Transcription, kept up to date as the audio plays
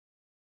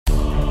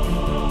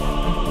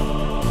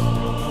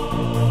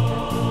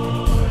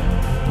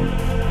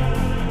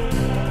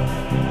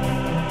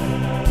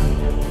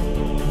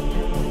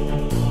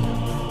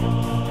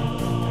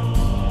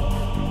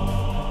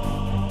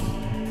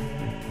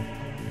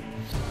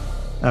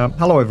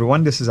Hello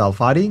everyone, this is Al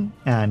Fadi,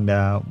 and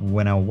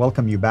when I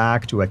welcome you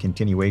back to a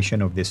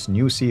continuation of this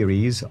new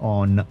series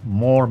on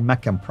more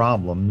Meccan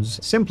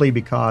problems, simply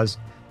because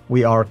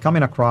we are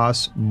coming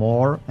across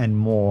more and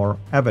more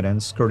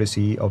evidence,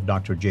 courtesy of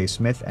Dr. J.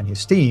 Smith and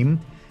his team,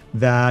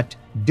 that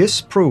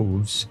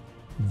disproves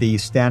the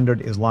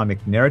Standard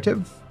Islamic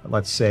Narrative.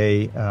 Let's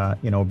say,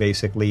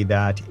 basically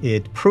that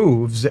it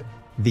proves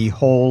the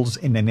holes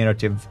in the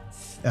narrative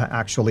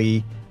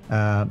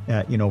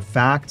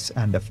facts,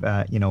 and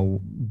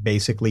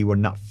basically we're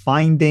not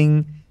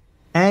finding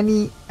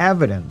any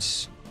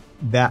evidence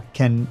that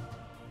can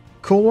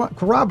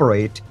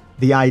corroborate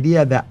the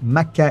idea that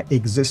Mecca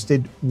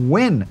existed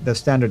when the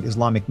Standard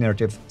Islamic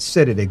Narrative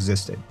said it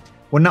existed.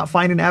 We're not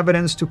finding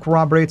evidence to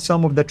corroborate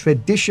some of the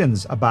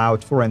traditions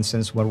about, for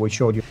instance, when we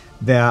showed you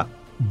the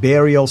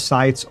burial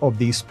sites of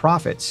these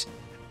prophets,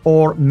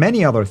 or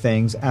many other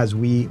things, as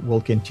we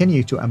will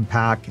continue to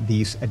unpack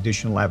these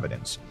additional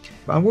evidence.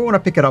 And we want to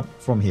pick it up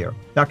from here.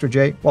 Dr.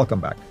 J, welcome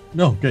back.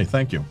 No, okay,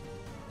 thank you.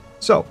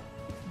 So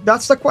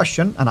that's the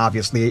question, and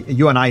obviously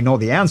you and I know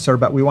the answer,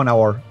 but we want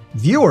our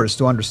viewers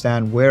to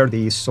understand where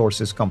these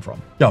sources come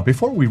from. Yeah,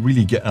 before we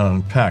really get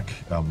unpack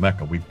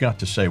Mecca, we've got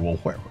to say, well,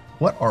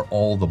 what are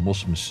all the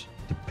Muslims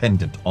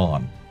dependent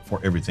on for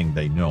everything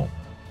they know?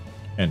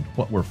 And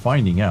what we're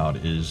finding out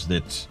is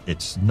that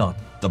it's not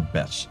the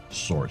best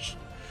source.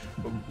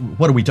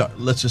 What are we talking?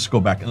 Let's just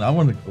go back, and I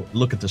want to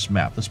look at this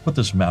map. Let's put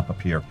this map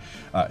up here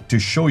to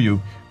show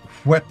you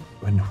what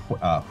and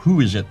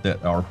who is it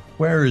that, or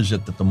where is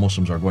it that the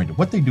Muslims are going to.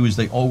 What they do is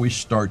they always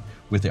start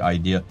with the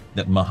idea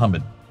that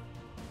Muhammad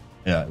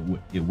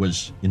it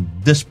was in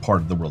this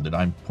part of the world that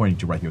I'm pointing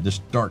to right here, this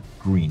dark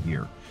green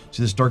here.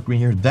 See this dark green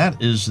here?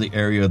 That is the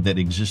area that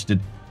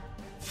existed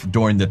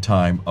during the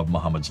time of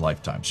Muhammad's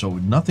lifetime. So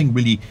nothing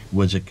really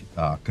was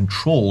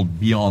controlled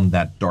beyond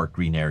that dark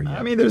green area.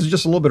 I mean, there's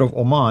just a little bit of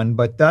Oman,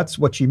 but that's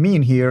what you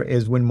mean here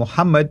is when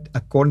Muhammad,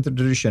 according to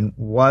tradition,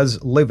 was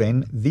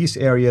living, these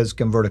areas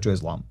converted to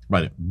Islam.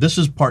 Right. This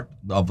is part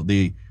of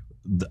the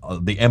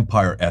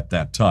empire at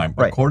that time.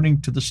 Right.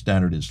 According to the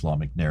Standard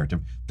Islamic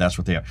Narrative, that's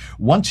what they are.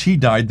 Once he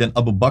died, then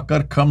Abu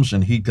Bakr comes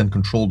and he then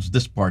controls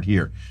this part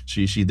here.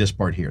 So you see this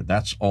part here.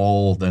 That's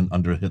all then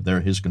under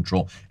his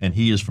control. And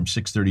he is from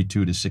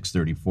 632 to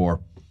 634.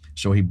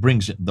 So he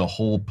brings the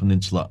whole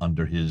peninsula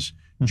under his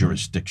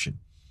jurisdiction.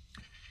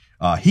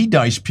 He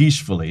dies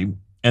peacefully,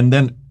 and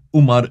then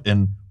Umar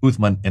and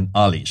Uthman and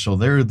Ali. So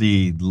they're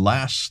the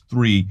last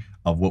three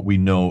of what we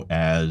know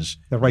as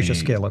the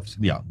righteous caliphs.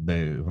 Yeah,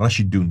 the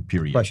Rashidun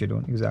period.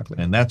 Rashidun, exactly.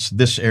 And that's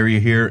this area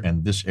here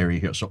and this area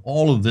here. So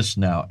all of this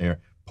now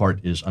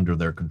part is under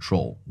their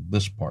control,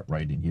 this part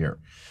right in here.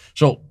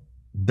 So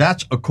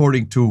that's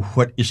according to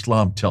what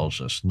Islam tells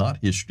us, not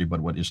history,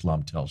 but what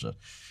Islam tells us.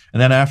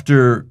 And then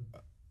after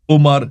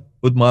Umar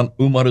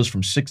is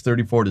from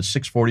 634 to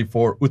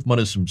 644, Uthman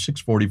is from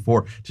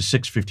 644 to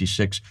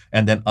 656,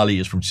 and then Ali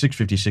is from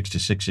 656 to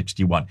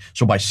 661.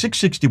 So by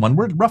 661,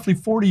 we're roughly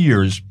 40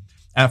 years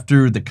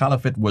after the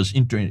caliphate was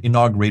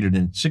inaugurated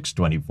in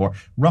 624,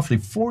 roughly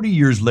 40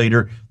 years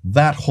later,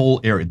 that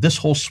whole area, this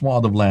whole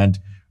swath of land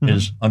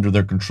is under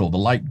their control. The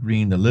light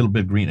green, the little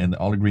bit green, and the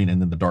olive green,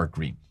 and then the dark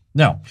green.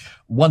 Now,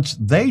 once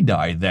they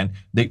die, then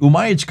the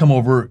Umayyads come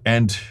over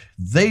and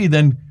they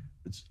then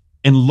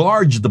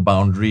enlarge the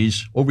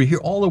boundaries over here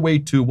all the way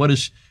to what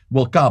is,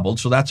 well, Kabul,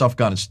 so that's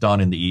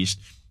Afghanistan in the east,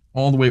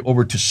 all the way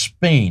over to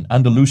Spain,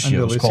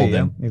 Andalusia is called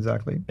them.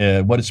 Exactly.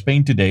 What is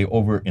Spain today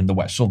over in the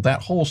west. So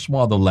that whole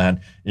swath of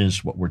land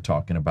is what we're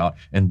talking about.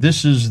 And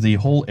this is the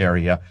whole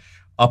area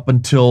up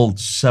until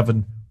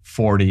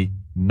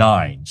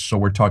 749. So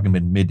we're talking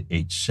about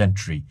mid-8th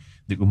century.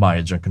 The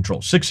Umayyads are in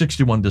control.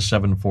 661 to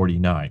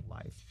 749.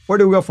 Where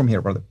do we go from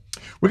here, brother?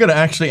 We're going to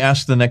actually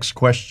ask the next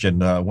question,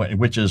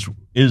 which is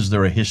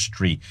there a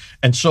history?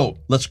 And so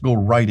let's go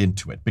right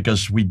into it,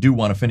 because we do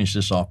want to finish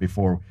this off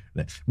before.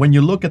 When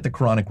you look at the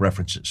Quranic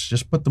references,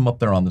 just put them up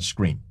there on the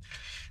screen.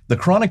 The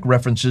Quranic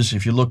references,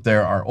 if you look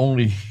there, are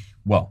only,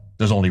 well,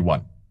 there's only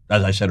one.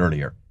 As I said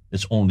earlier,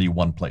 it's only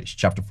one place,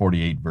 chapter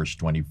 48, verse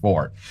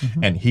 24.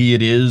 And he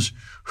it is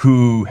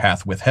who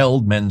hath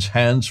withheld men's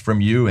hands from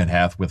you and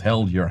hath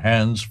withheld your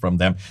hands from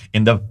them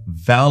in the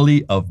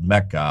valley of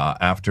Mecca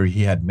after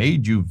he had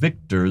made you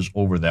victors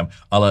over them.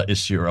 Allah is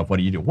sure of what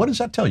do you do. What does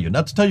that tell you?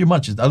 Not to tell you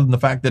much, other than the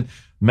fact that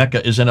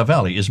Mecca is in a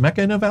valley. Is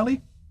Mecca in a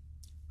valley?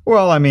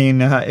 Well, I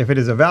mean, if it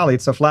is a valley,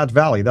 it's a flat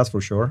valley, that's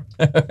for sure.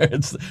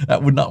 It's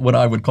not what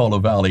I would call a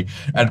valley.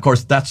 And of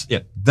course, that's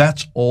it.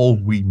 That's all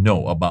we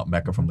know about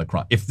Mecca from the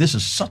Quran. If this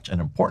is such an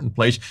important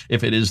place,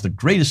 if it is the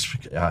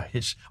greatest,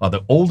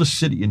 the oldest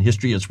city in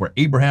history, it's where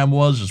Abraham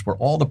was, it's where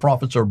all the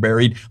prophets are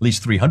buried, at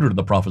least 300 of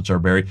the prophets are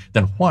buried,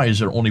 then why is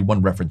there only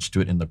one reference to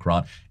it in the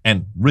Quran?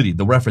 And really,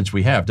 the reference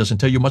we have doesn't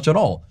tell you much at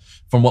all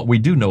from what we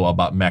do know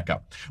about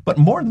Mecca. But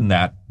more than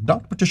that,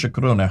 Dr. Patricia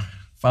Corona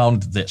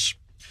found this.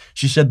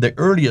 She said the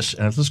earliest,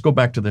 and let's go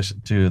back to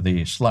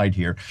the slide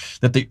here,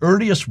 that the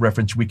earliest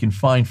reference we can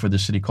find for the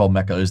city called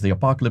Mecca is the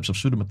Apocalypse of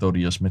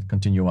Pseudo-Methodius,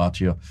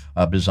 Continuatio,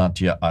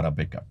 Byzantia,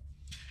 Arabica.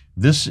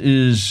 This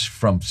is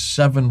from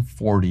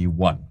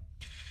 741.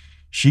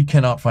 She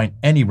cannot find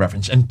any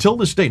reference until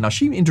this day. Now,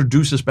 she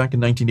introduced this back in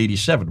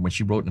 1987 when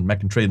she wrote in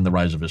Meccan Trade and the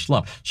Rise of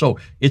Islam. So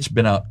it's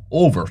been out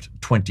over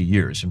 20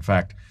 years. In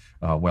fact,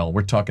 well,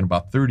 we're talking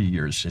about 30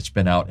 years it's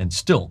been out, and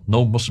still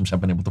no Muslims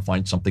have been able to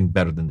find something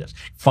better than this.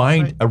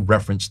 Find a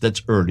reference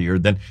that's earlier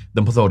than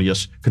the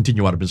Methodius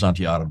Continuatio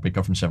Byzantia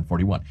Arabica from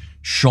 741.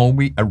 Show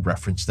me a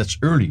reference that's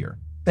earlier.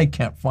 They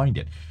can't find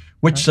it.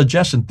 Which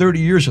suggests in 30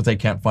 years, if they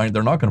can't find it,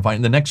 they're not going to find it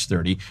in the next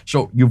 30.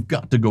 So you've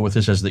got to go with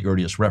this as the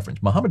earliest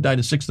reference. Muhammad died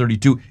in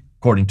 632,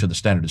 according to the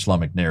Standard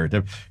Islamic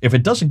Narrative. If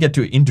it doesn't get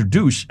to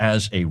introduce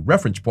as a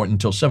reference point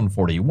until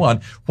 741,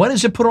 when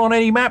is it put on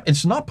any map?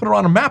 It's not put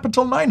on a map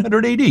until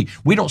 900 AD.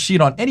 We don't see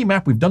it on any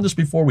map. We've done this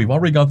before. We've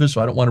already got this,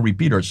 so I don't want to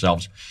repeat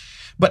ourselves.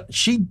 But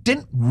she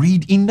didn't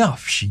read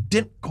enough. She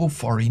didn't go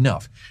far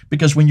enough.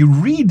 Because when you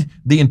read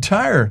the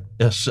entire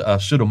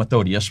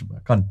Pseudo-Methodius,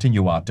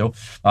 Continuatio,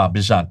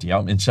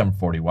 Byzantia in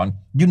 741,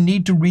 you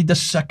need to read the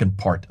second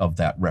part of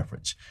that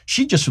reference.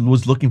 She just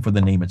was looking for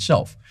the name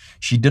itself.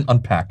 She didn't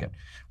unpack it.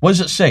 What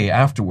does it say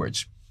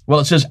afterwards? Well,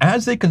 it says,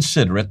 as they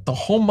consider it, the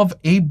home of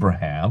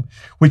Abraham,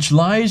 which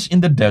lies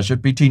in the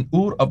desert between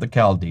Ur of the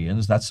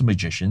Chaldeans, that's the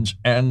magicians,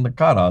 and the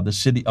Carra, the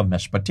city of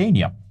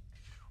Mesopotamia.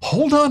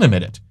 Hold on a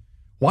minute.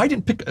 Why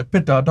didn't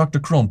Dr.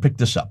 Crone pick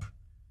this up?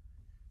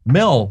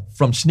 Mel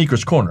from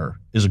Sneaker's Corner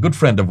is a good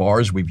friend of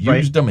ours. We've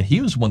used him, and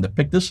he was the one that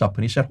picked this up,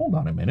 and he said, hold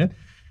on a minute.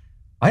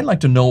 I'd like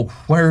to know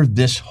where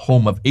this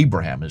home of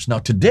Abraham is. Now,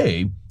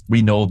 today,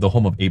 we know the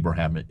home of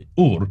Abraham,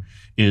 Ur,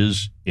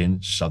 is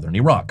in southern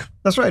Iraq.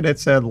 That's right.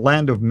 It's a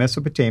land of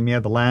Mesopotamia,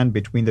 the land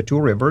between the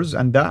two rivers,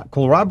 and that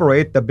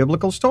corroborate the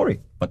biblical story.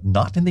 But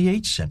not in the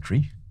 8th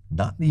century.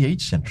 Not in the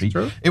 8th century.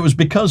 That's true. It was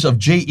because of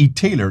J.E.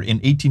 Taylor in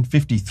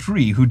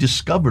 1853 who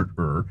discovered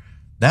Ur.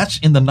 That's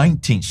in the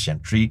 19th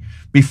century.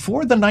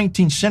 Before the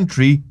 19th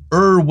century,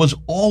 Ur was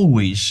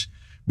always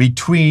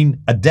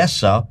between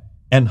Edessa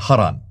and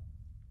Haran.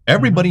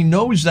 Everybody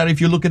knows that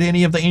if you look at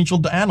any of the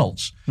ancient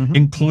annals,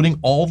 including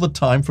all the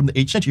time from the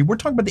 8th century. We're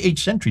talking about the 8th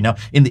century now.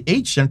 In the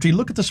 8th century,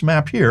 look at this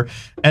map here,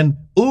 and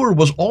Ur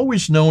was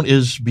always known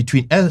as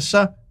between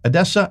Edessa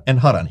and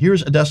Haran.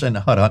 Here's Edessa and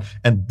Haran,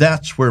 and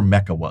that's where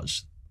Mecca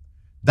was.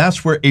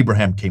 That's where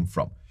Abraham came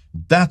from.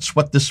 That's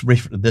what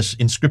this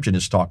inscription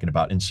is talking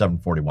about in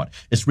 741.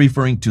 It's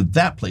referring to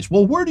that place.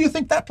 Well, where do you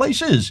think that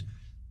place is?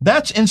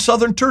 That's in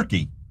southern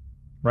Turkey.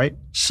 Right.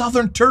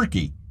 Southern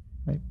Turkey.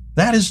 Right.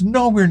 That is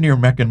nowhere near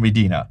Mecca and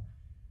Medina.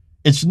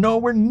 It's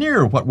nowhere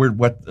near what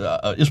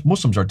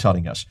Muslims are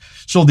telling us.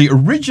 So the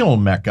original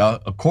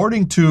Mecca,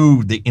 according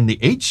to in the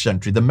 8th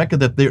century, the Mecca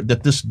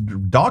that this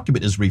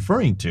document is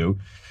referring to,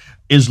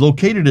 is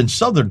located in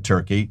southern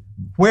Turkey,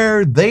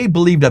 where they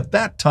believed at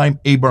that time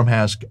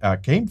Abraham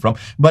came from.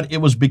 But it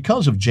was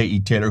because of J.E.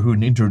 Taylor,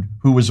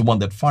 who was the one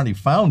that finally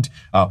found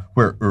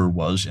where Ur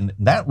was, and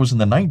that was in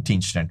the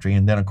 19th century.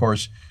 And then, of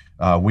course,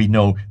 we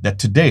know that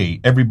today,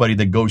 everybody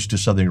that goes to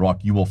southern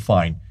Iraq, you will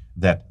find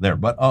that there.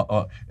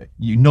 But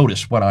you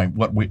notice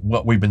what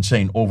we've been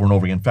saying over and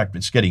over again. In fact,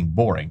 it's getting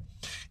boring.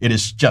 It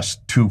is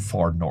just too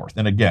far north.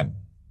 And again,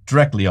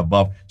 directly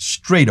above,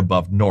 straight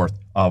above north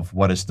of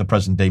what is the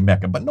present-day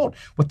Mecca. But note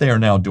what they are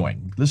now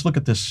doing. Let's look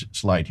at this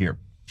slide here.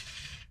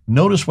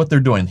 Notice what they're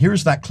doing.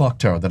 Here's that clock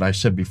tower that I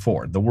said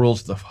before. The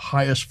world's the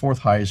fourth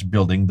highest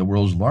building, the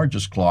world's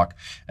largest clock,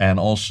 and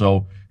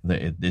also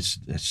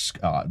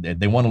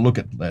they want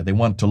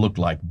to look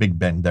like Big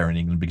Ben there in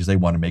England because they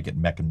want to make it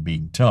Meccan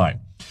being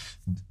time.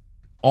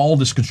 All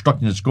this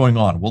construction that's going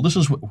on. Well,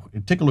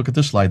 take a look at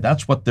this slide.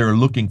 That's what they're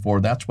looking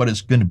for. That's what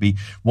it's going to be.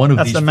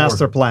 That's the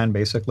master plan,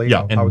 basically.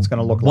 Yeah, how it's going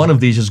to look like. One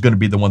of these is going to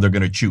be the one they're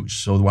going to choose.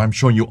 So I'm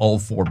showing you all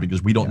four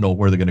because we don't know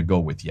where they're going to go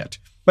with yet.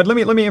 But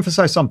let me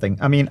emphasize something.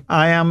 I mean,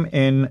 I am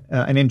an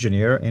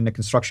engineer in the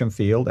construction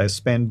field. I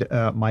spend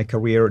my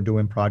career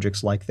doing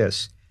projects like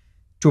this.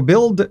 To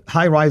build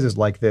high rises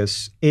like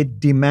this, it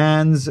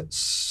demands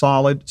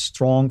solid,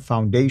 strong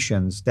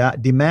foundations.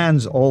 That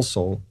demands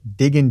also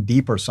digging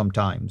deeper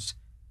sometimes.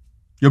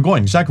 You're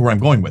going exactly where I'm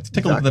going with.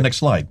 Take a look at the next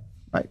slide.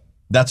 Right.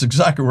 That's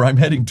exactly where I'm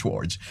heading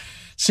towards.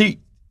 See,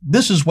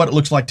 this is what it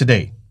looks like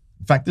today.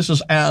 In fact, this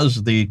is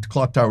as the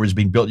clock tower is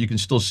being built. You can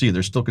still see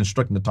they're still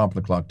constructing the top of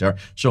the clock tower.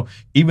 So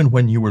even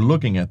when you were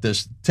looking at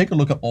this, take a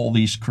look at all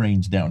these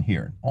cranes down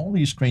here. All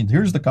these cranes.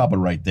 Here's the Kaaba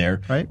right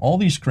there. Right. All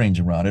these cranes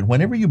around it.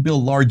 Whenever you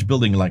build large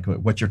building like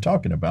what you're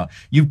talking about,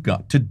 you've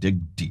got to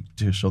dig deep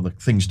so that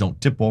things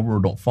don't tip over or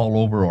don't fall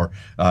over or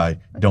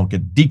don't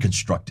get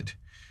deconstructed.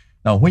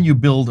 Now, when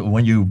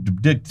you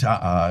dig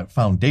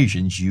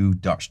foundations, you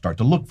start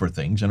to look for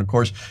things. And of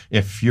course,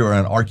 if you're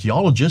an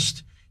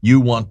archaeologist,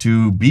 you want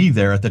to be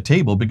there at the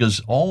table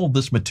because all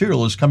this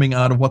material is coming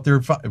out of what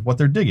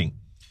they're digging.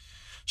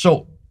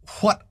 So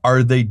what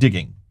are they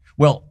digging?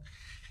 Well,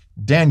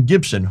 Dan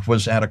Gibson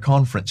was at a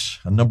conference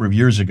a number of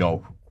years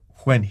ago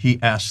when he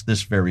asked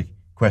this very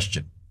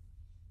question.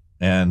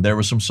 And there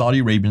were some Saudi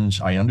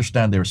Arabians, I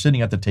understand, they were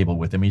sitting at the table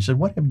with him. He said,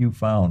 what have you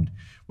found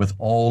with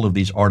all of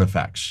these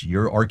artifacts?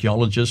 You're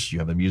archaeologists, you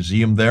have a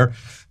museum there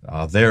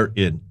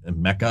in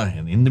Mecca,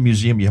 and in the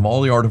museum you have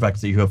all the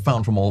artifacts that you have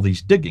found from all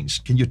these diggings.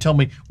 Can you tell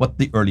me what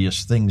the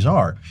earliest things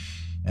are?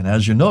 And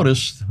as you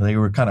notice, they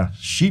were kind of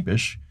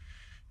sheepish.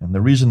 And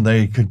the reason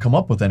they could come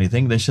up with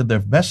anything, they said the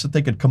best that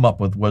they could come up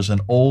with was an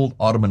old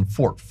Ottoman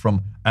fort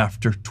from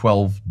after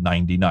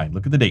 1299.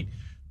 Look at the date,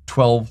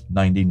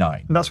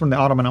 1299. And that's when the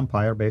Ottoman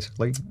Empire,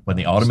 basically. When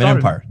the Ottoman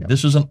Empire. Yeah.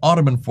 This is an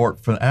Ottoman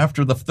fort from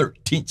after the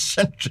 13th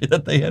century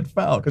that they had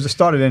found. Because it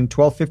started in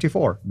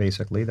 1254,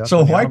 basically. That's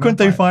so why couldn't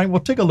they find,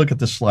 well, take a look at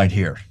this slide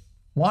here.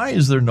 Why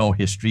is there no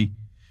history?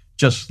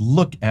 Just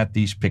look at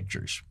these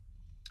pictures.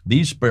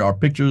 These are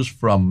pictures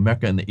from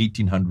Mecca in the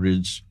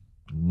 1800s,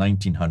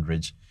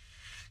 1900s.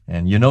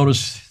 And you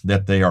notice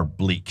that they are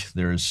bleak.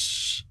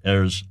 There's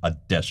a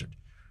desert.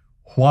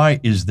 Why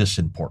is this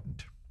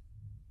important?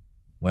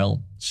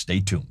 Well, stay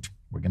tuned.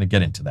 We're going to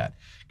get into that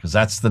because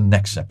that's the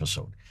next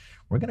episode.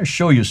 We're going to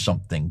show you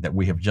something that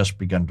we have just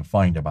begun to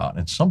find about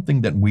and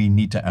something that we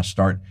need to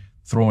start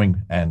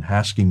throwing and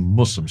asking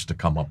Muslims to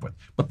come up with.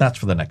 But that's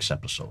for the next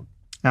episode.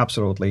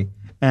 Absolutely.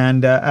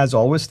 And as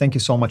always, thank you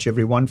so much,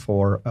 everyone,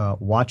 for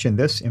watching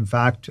this. In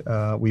fact,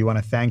 we want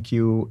to thank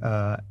you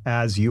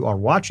as you are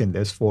watching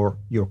this for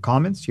your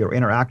comments, your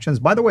interactions.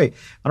 By the way,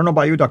 I don't know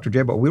about you, Dr.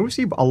 J, but we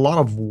receive a lot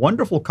of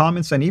wonderful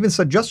comments and even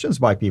suggestions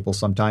by people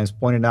sometimes,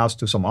 pointing out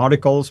to some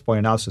articles,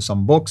 pointing out to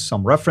some books,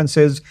 some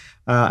references.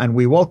 And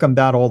we welcome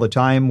that all the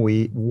time.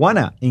 We want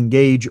to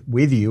engage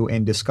with you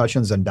in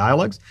discussions and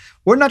dialogues.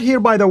 We're not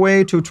here, by the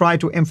way, to try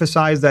to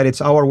emphasize that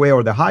it's our way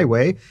or the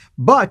highway.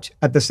 But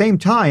at the same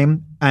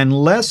time,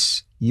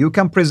 unless you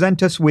can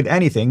present us with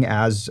anything,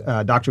 as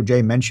Dr.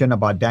 J mentioned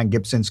about Dan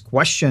Gibson's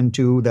question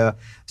to the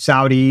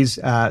Saudis,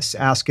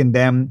 asking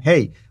them,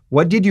 hey,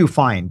 what did you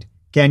find?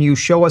 Can you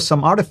show us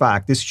some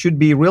artifact? This should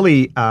be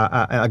really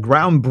a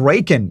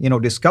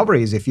groundbreaking,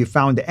 discoveries. If you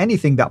found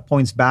anything that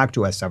points back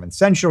to a 7th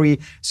century,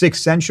 6th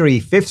century,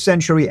 5th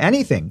century,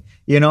 anything,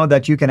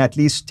 that you can at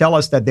least tell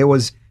us that there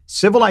was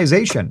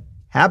civilization,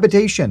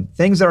 habitation,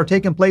 things that are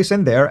taking place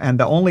in there. And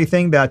the only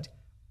thing that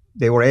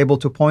they were able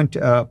to point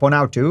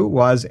out to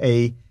was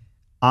a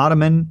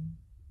Ottoman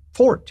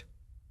fort.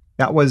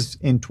 That was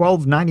in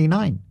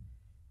 1299.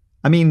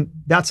 I mean,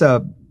 that's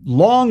a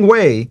long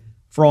way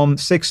from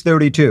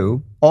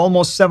 632,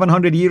 almost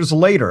 700 years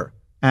later.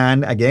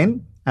 And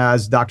again,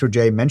 as Dr.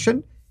 J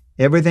mentioned,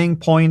 everything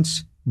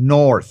points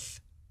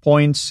north,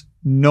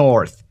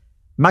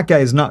 Mecca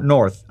is not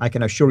north, I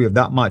can assure you of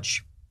that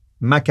much.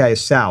 Mecca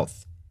is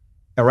south.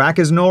 Iraq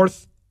is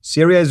north,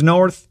 Syria is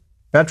north,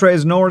 Petra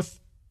is north,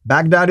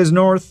 Baghdad is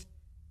north,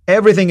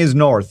 everything is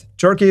north.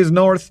 Turkey is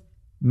north,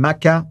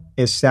 Mecca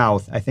is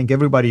south. I think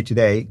everybody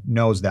today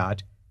knows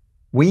that.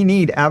 We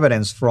need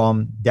evidence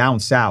from down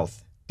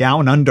south,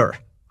 down under.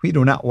 We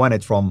do not want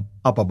it from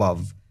up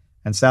above.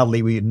 And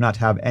sadly, we do not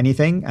have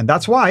anything. And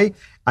that's why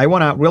I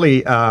want to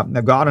really go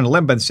out on a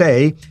limb and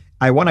say,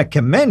 I want to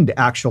commend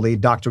actually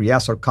Dr.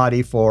 Yasser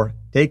Qadhi for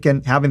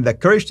having the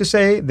courage to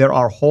say there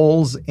are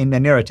holes in the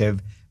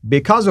narrative.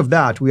 Because of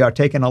that, we are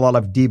taking a lot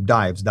of deep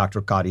dives,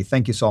 Dr. Qadhi.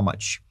 Thank you so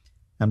much.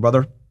 And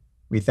brother,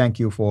 we thank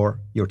you for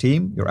your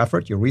team, your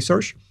effort, your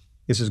research.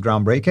 This is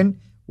groundbreaking.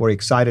 We're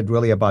excited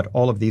really about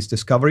all of these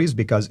discoveries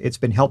because it's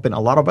been helping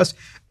a lot of us.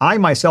 I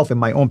myself, in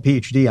my own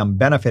PhD, am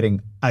benefiting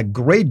a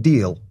great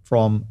deal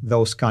from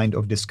those kind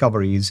of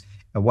discoveries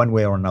one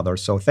way or another.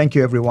 So thank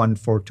you everyone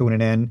for tuning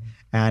in.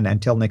 And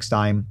until next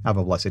time, have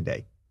a blessed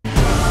day.